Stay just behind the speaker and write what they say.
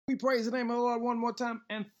praise the name of the Lord one more time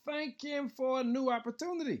and thank Him for a new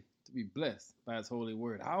opportunity to be blessed by His holy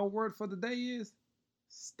word. Our word for the day is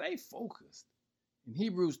stay focused. In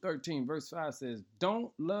Hebrews 13, verse 5 says,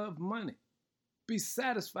 don't love money. Be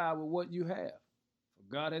satisfied with what you have. For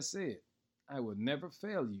God has said, I will never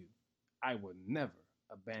fail you. I will never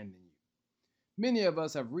abandon you. Many of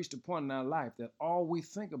us have reached a point in our life that all we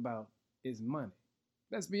think about is money.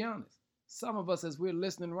 Let's be honest. Some of us, as we're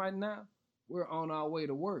listening right now, we're on our way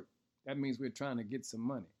to work. That means we're trying to get some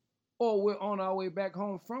money. Or we're on our way back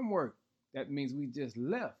home from work. That means we just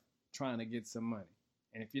left trying to get some money.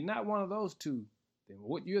 And if you're not one of those two, then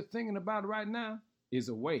what you're thinking about right now is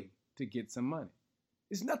a way to get some money.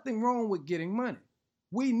 There's nothing wrong with getting money.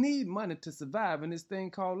 We need money to survive in this thing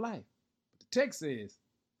called life. But the text says,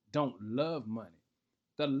 don't love money.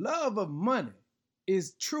 The love of money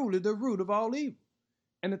is truly the root of all evil.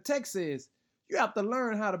 And the text says, you have to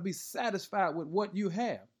learn how to be satisfied with what you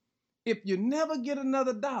have. If you never get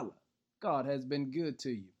another dollar, God has been good to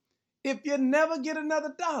you. If you never get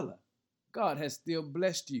another dollar, God has still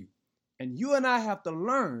blessed you. And you and I have to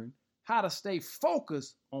learn how to stay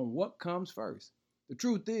focused on what comes first. The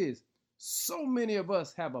truth is, so many of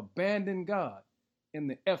us have abandoned God in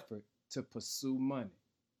the effort to pursue money.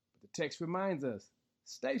 But the text reminds us,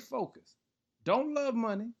 stay focused. Don't love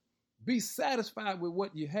money. Be satisfied with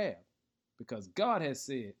what you have. Because God has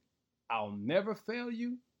said, I'll never fail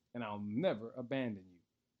you and I'll never abandon you.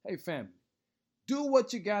 Hey family, do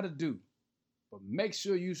what you got to do, but make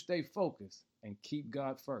sure you stay focused and keep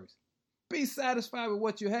God first. Be satisfied with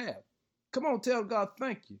what you have. Come on, tell God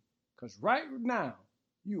thank you, because right now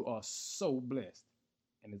you are so blessed.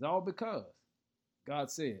 And it's all because God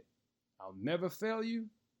said, I'll never fail you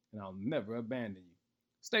and I'll never abandon you.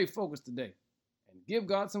 Stay focused today and give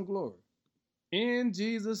God some glory. In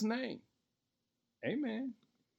Jesus' name. Amen.